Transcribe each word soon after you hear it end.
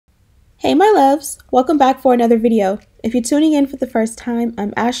Hey my loves, welcome back for another video. If you're tuning in for the first time,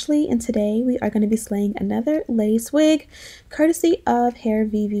 I'm Ashley and today we are going to be slaying another lace wig courtesy of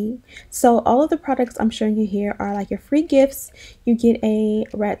Hairvivi. So all of the products I'm showing you here are like your free gifts. You get a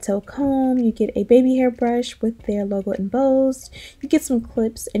rat tail comb, you get a baby hair brush with their logo embossed, you get some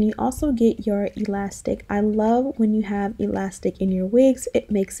clips, and you also get your elastic. I love when you have elastic in your wigs, it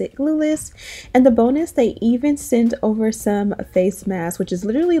makes it glueless. And the bonus, they even send over some face masks, which is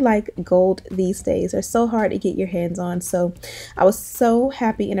literally like gold these days. They're so hard to get your hands on. So I was so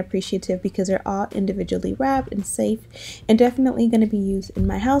happy and appreciative because they're all individually wrapped and safe and definitely going to be used in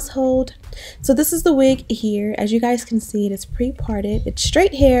my household. So this is the wig here. As you guys can see, it is pre-parted. It's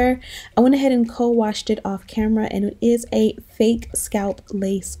straight hair. I went ahead and co-washed it off camera, and it is a fake scalp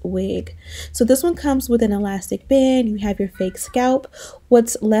lace wig. So this one comes with an elastic band. You have your fake scalp.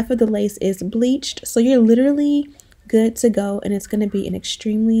 What's left of the lace is bleached. So you're literally good to go, and it's going to be an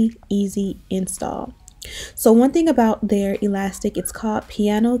extremely easy install. So one thing about their elastic, it's called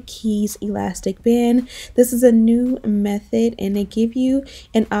piano keys elastic band. This is a new method, and they give you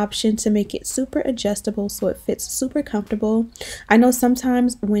an option to make it super adjustable so it fits super comfortable. I know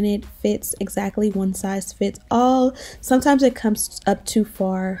sometimes when it fits exactly one size fits all, sometimes it comes up too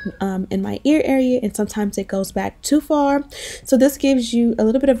far in my ear area, and sometimes it goes back too far. So this gives you a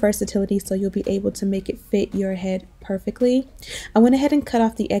little bit of versatility, so you'll be able to make it fit your head perfectly. I went ahead and cut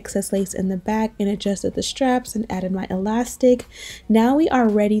off the excess lace in the back and adjusted the straps and added my elastic. Now we are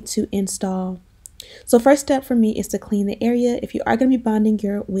ready to install. So first step for me is to clean the area. If you are going to be bonding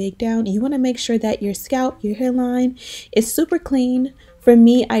your wig down, you want to make sure that your scalp, your hairline is super clean. For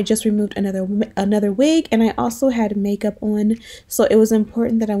me, I just removed another wig, and I also had makeup on, so it was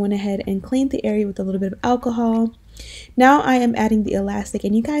important that I went ahead and cleaned the area with a little bit of alcohol. Now I am adding the elastic,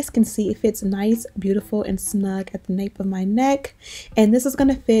 and you guys can see it fits nice, beautiful, and snug at the nape of my neck, and this is going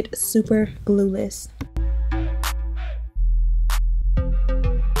to fit super glueless.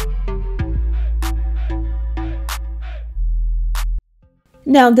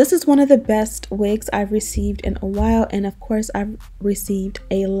 Now this is one of the best wigs I've received in a while, and of course I've received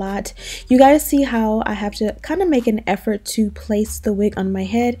a lot. You guys see how I have to kind of make an effort to place the wig on my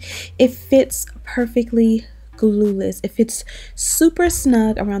head. It fits perfectly glueless. It fits super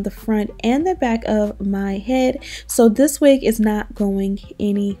snug around the front and the back of my head, so this wig is not going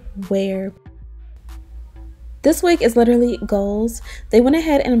anywhere. This wig is literally goals. They went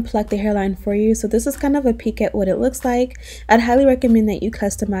ahead and plucked the hairline for you, so this is kind of a peek at what it looks like. I'd highly recommend that you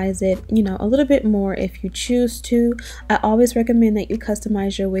customize it, you know, a little bit more if you choose to. I always recommend that you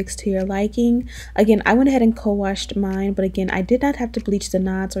customize your wigs to your liking. Again, I went ahead and co-washed mine, but again, I did not have to bleach the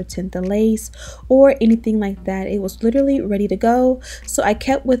knots or tint the lace or anything like that. It was literally ready to go, so I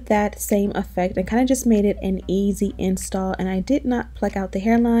kept with that same effect and kind of just made it an easy install, and I did not pluck out the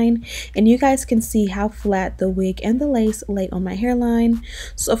hairline, and you guys can see how flat the wig and the lace lay on my hairline.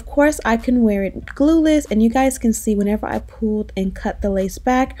 So of course I can wear it glueless, and you guys can see whenever I pulled and cut the lace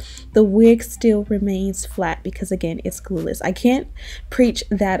back, the wig still remains flat because again, it's glueless. I can't preach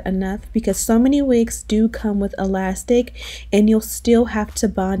that enough because so many wigs do come with elastic, and you'll still have to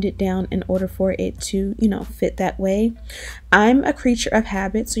bond it down in order for it to, you know, fit that way. I'm a creature of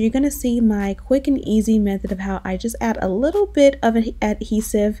habit, so you're going to see my quick and easy method of how I just add a little bit of an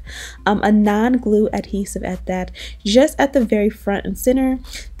adhesive, a non-glue adhesive at that, just at the very front and center.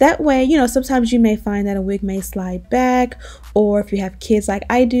 That way, you know, sometimes you may find that a wig may slide back, or if you have kids like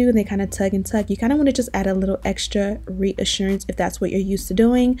I do and they kind of tug and tug, you kind of want to just add a little extra reassurance if that's what you're used to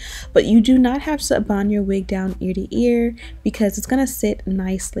doing. But you do not have to bond your wig down ear to ear because it's going to sit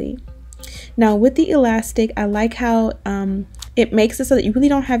nicely. Now with the elastic, I like how it makes it so that you really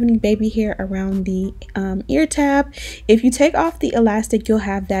don't have any baby hair around the ear tab. If you take off the elastic, you'll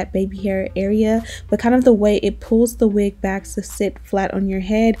have that baby hair area, but kind of the way it pulls the wig back to sit flat on your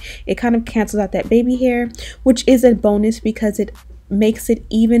head, it kind of cancels out that baby hair, which is a bonus because it makes it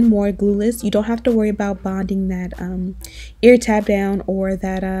even more glueless. You don't have to worry about bonding that ear tab down or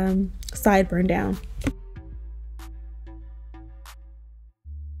that sideburn down.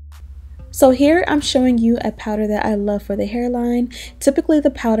 So here I'm showing you a powder that I love for the hairline. Typically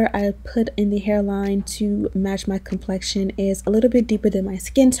the powder I put in the hairline to match my complexion is a little bit deeper than my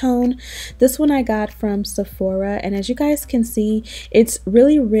skin tone. This one I got from Sephora, and as you guys can see, it's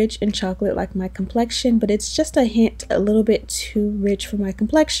really rich in chocolate like my complexion, but it's just a hint a little bit too rich for my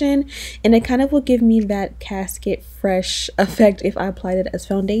complexion, and it kind of will give me that casket fresh effect if I applied it as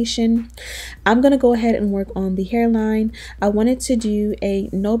foundation. I'm gonna go ahead and work on the hairline. I wanted to do a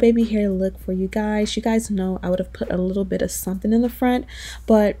no baby hair look for you guys. You guys know I would have put a little bit of something in the front,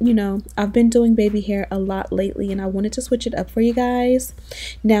 but you know, I've been doing baby hair a lot lately and I wanted to switch it up for you guys.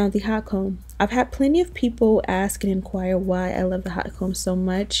 Now the hot comb. I've had plenty of people ask and inquire why I love the hot comb so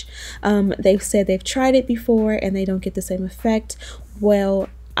much. They've said they've tried it before and they don't get the same effect. Well,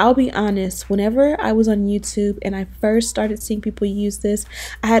 I'll be honest, whenever I was on YouTube and I first started seeing people use this,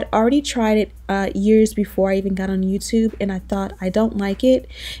 I had already tried it years before I even got on YouTube, and I thought I don't like it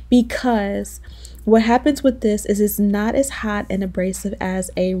because what happens with this is it's not as hot and abrasive as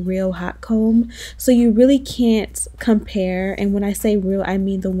a real hot comb, so you really can't compare. And when I say real, I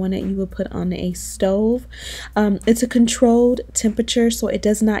mean the one that you would put on a stove. It's a controlled temperature, so it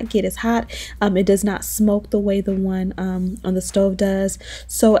does not get as hot. It does not smoke the way the one on the stove does.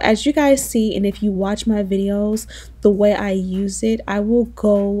 So as you guys see, and if you watch my videos, the way I use it, I will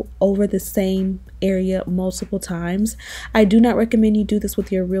go over the same area multiple times. I do not recommend you do this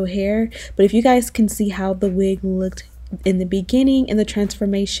with your real hair, but if you guys can see how the wig looked in the beginning and the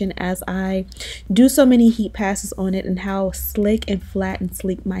transformation as I do so many heat passes on it and how slick and flat and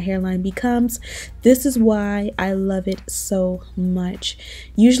sleek my hairline becomes, this is why I love it so much.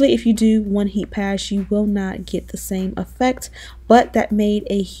 Usually if you do one heat pass, you will not get the same effect, but that made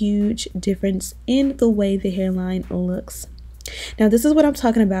a huge difference in the way the hairline looks. Now this is what I'm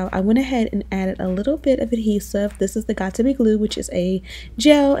talking about. I went ahead and added a little bit of adhesive. This is the Got To Be Glue, which is a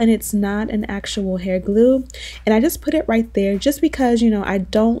gel and it's not an actual hair glue. And I just put it right there just because, you know,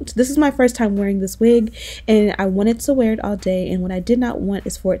 this is my first time wearing this wig and I wanted to wear it all day, and what I did not want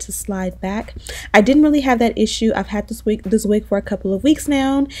is for it to slide back. I didn't really have that issue. I've had this wig for a couple of weeks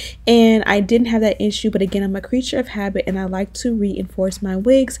now and I didn't have that issue, but again, I'm a creature of habit and I like to reinforce my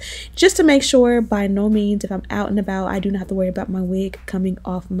wigs just to make sure by no means if I'm out and about I do not have to worry about my wig coming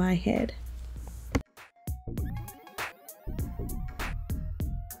off my head.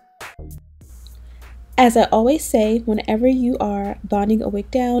 As I always say, whenever you are bonding a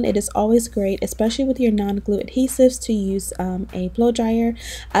wig down, it is always great, especially with your non-glue adhesives, to use a blow dryer.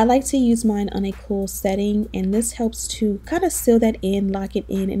 I like to use mine on a cool setting, and this helps to kind of seal that in, lock it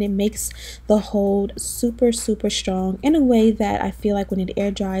in, and it makes the hold super strong in a way that I feel like when it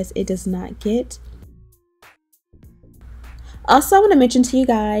air dries, it does not get. Also, I want to mention to you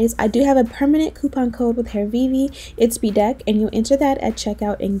guys, I do have a permanent coupon code with Hairvivi. It's Bedeck, and you'll enter that at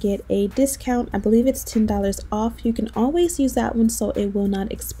checkout and get a discount. I believe it's $10 off. You can always use that one so it will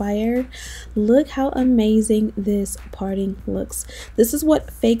not expire. Look how amazing this parting looks. This is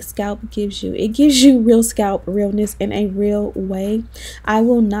what fake scalp gives you. It gives you real scalp realness in a real way. I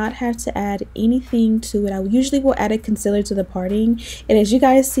will not have to add anything to it. I usually will add a concealer to the parting, and as you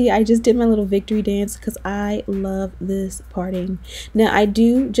guys see, I just did my little victory dance because I love this parting. Now I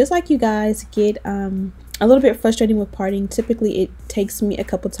do, just like you guys, get a little bit frustrating with parting. Typically it takes me a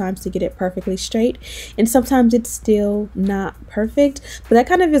couple times to get it perfectly straight, and sometimes it's still not perfect, but that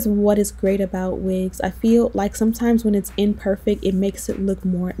kind of is what is great about wigs. I feel like sometimes when it's imperfect, it makes it look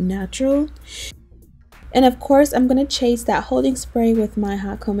more natural. And of course, I'm going to chase that holding spray with my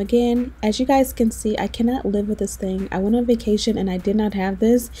hot comb again. As you guys can see, I cannot live with this thing. I went on vacation and I did not have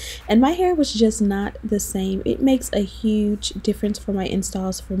this, and my hair was just not the same. It makes a huge difference for my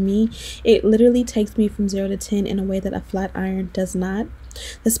installs for me. It literally takes me from 0 to 10 in a way that a flat iron does not.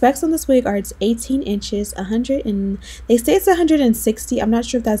 The specs on this wig are it's 18 inches, 100 and they say it's 160. I'm not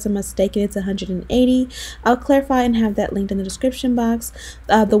sure if that's a mistake, and it's 180. I'll clarify and have that linked in the description box.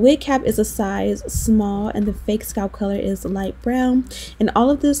 The wig cap is a size small and the fake scalp color is light brown, and all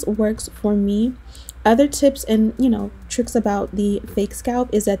of this works for me. Other tips and tricks about the fake scalp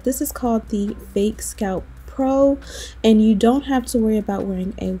is that this is called the FakeScalp PRO, and you don't have to worry about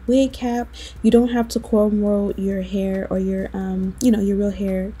wearing a wig cap. You don't have to cornrow your hair or your your real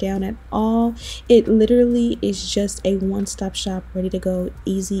hair down at all. It literally is just a one-stop shop, ready to go,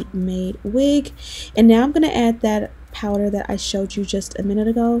 easy made wig. And now I'm going to add that powder that I showed you just a minute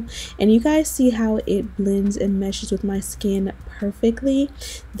ago, and you guys see how it blends and meshes with my skin perfectly.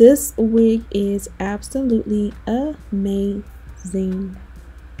 This wig is absolutely amazing.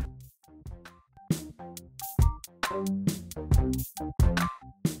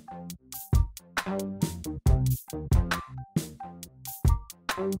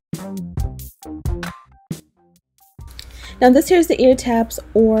 Now this here is the ear tabs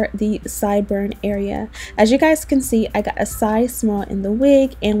or the sideburn area. As you guys can see, I got a size small in the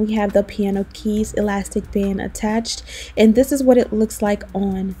wig, and we have the piano keys elastic band attached, and this is what it looks like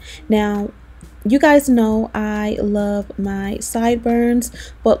on. Now You guys know I love my sideburns,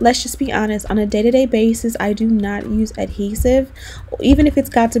 but let's just be honest, on a day-to-day basis, I do not use adhesive. Even if it's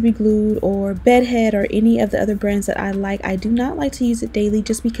got to be glued or bedhead or any of the other brands that I like, I do not like to use it daily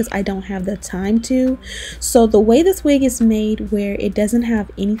just because I don't have the time to. So the way this wig is made, where it doesn't have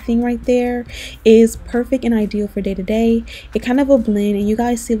anything right there, is perfect and ideal for day-to-day. It kind of will blend, and you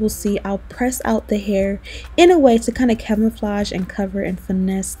guys will see I'll press out the hair in a way to kind of camouflage and cover and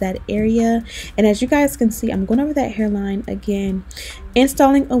finesse that area. And as you guys can see, I'm going over that hairline again.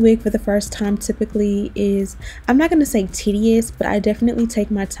 Installing a wig for the first time typically is, I'm not going to say tedious, but I definitely take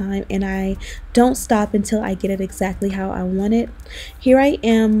my time and I don't stop until I get it exactly how I want it. Here I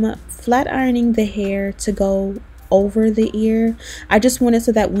am flat ironing the hair to go over the ear. I just want it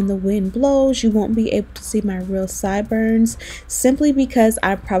so that when the wind blows, you won't be able to see my real sideburns, simply because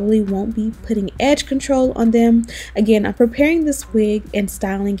I probably won't be putting edge control on them. Again, I'm preparing this wig and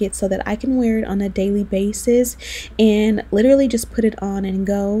styling it so that I can wear it on a daily basis and literally just put it on and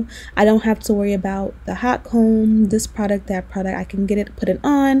go. I don't have to worry about the hot comb, this product, that product. I can get it, put it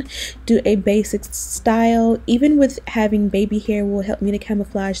on, do a basic style. Even with having baby hair will help me to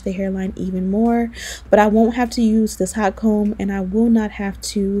camouflage the hairline even more, but I won't have to use this hot comb, and I will not have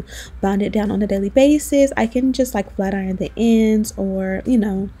to bond it down on a daily basis. I can just like flat iron the ends, or you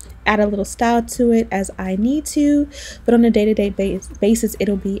know, add a little style to it as I need to, but on a day-to-day basis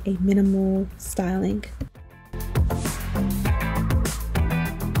it'll be a minimal styling.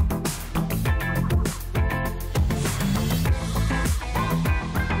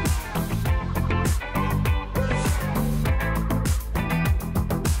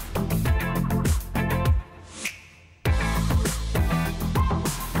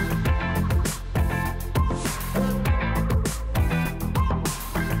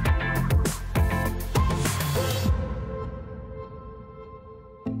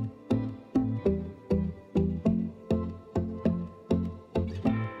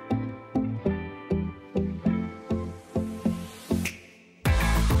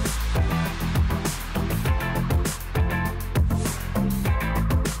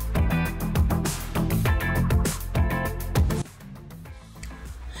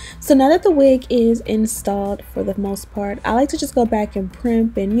 So now that the wig is installed for the most part, I like to just go back and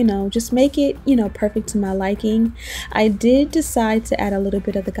primp and, you know, just make it, you know, perfect to my liking. I did decide to add a little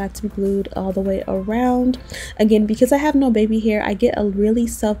bit of the got to be glued all the way around. Again, because I have no baby hair, I get a really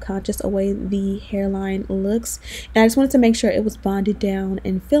self-conscious the way the hairline looks. And I just wanted to make sure it was bonded down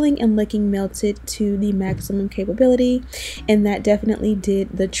and filling and looking melted to the maximum capability. And that definitely did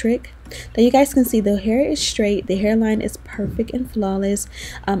the trick. Now you guys can see the hair is straight, the hairline is perfect and flawless.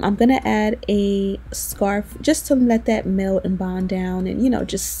 I'm gonna add a scarf just to let that melt and bond down and, you know,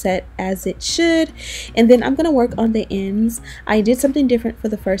 just set as it should. And then I'm gonna work on the ends. I did something different for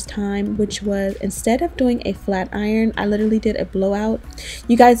the first time, which was, instead of doing a flat iron, I literally did a blowout.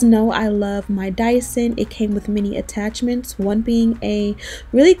 You guys know I love my Dyson. It came with many attachments, one being a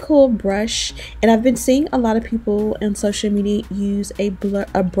really cool brush, and I've been seeing a lot of people on social media use a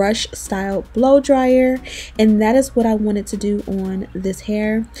brush style blow dryer, and that is what I wanted to do on this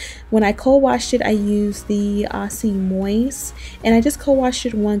hair. When I co-washed it, I used the Aussie Moist, and I just co-washed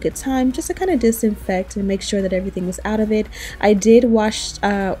it one good time just to kind of disinfect and make sure that everything was out of it. I did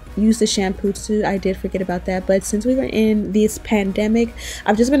use the shampoo too. I did forget about that, but since we were in this pandemic,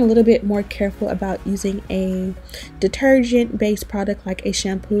 I've just been a little bit more careful about using a detergent based product like a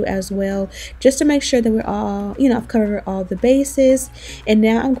shampoo as well, just to make sure that we're all, you know, I've covered all the bases. And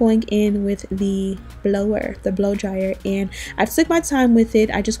now I'm going in with the blow dryer, and I took my time with it.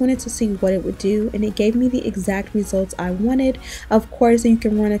 I just wanted to see what it would do, and it gave me the exact results I wanted. Of course, you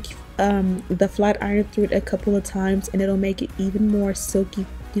can run the flat iron through it a couple of times and it'll make it even more silky,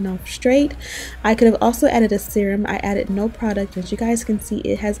 you know, straight. I could have also added a serum. I added no product. As you guys can see,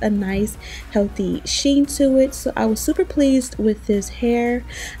 it has a nice healthy sheen to it, so I was super pleased with this hair.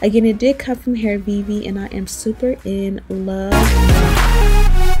 Again, it did come from Hairvivi, and I am super in love.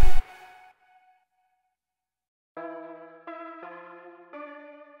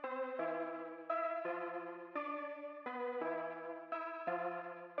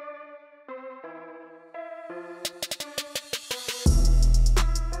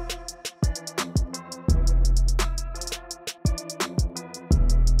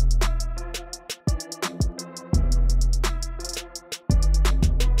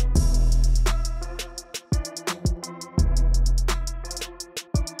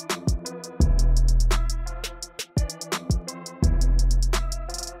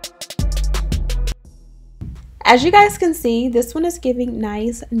 As you guys can see, this one is giving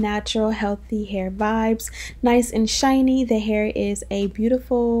nice, natural, healthy hair vibes. Nice and shiny. The hair is a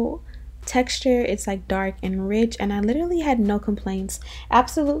beautiful texture. It's like dark and rich, and I literally had no complaints.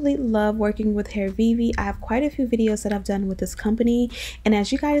 Absolutely love working with Hairvivi. I have quite a few videos that I've done with this company, and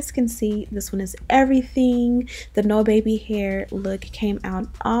as you guys can see, this one is everything. The no baby hair look came out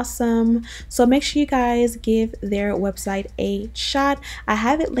awesome, so make sure you guys give their website a shot. I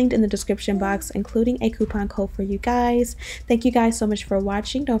have it linked in the description box, including a coupon code for you guys. Thank you guys so much for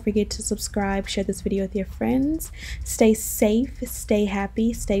watching. Don't forget to subscribe, share this video with your friends. Stay safe, stay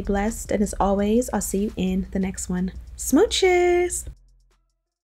happy, stay blessed, and as always, I'll see you in the next one. Smooches!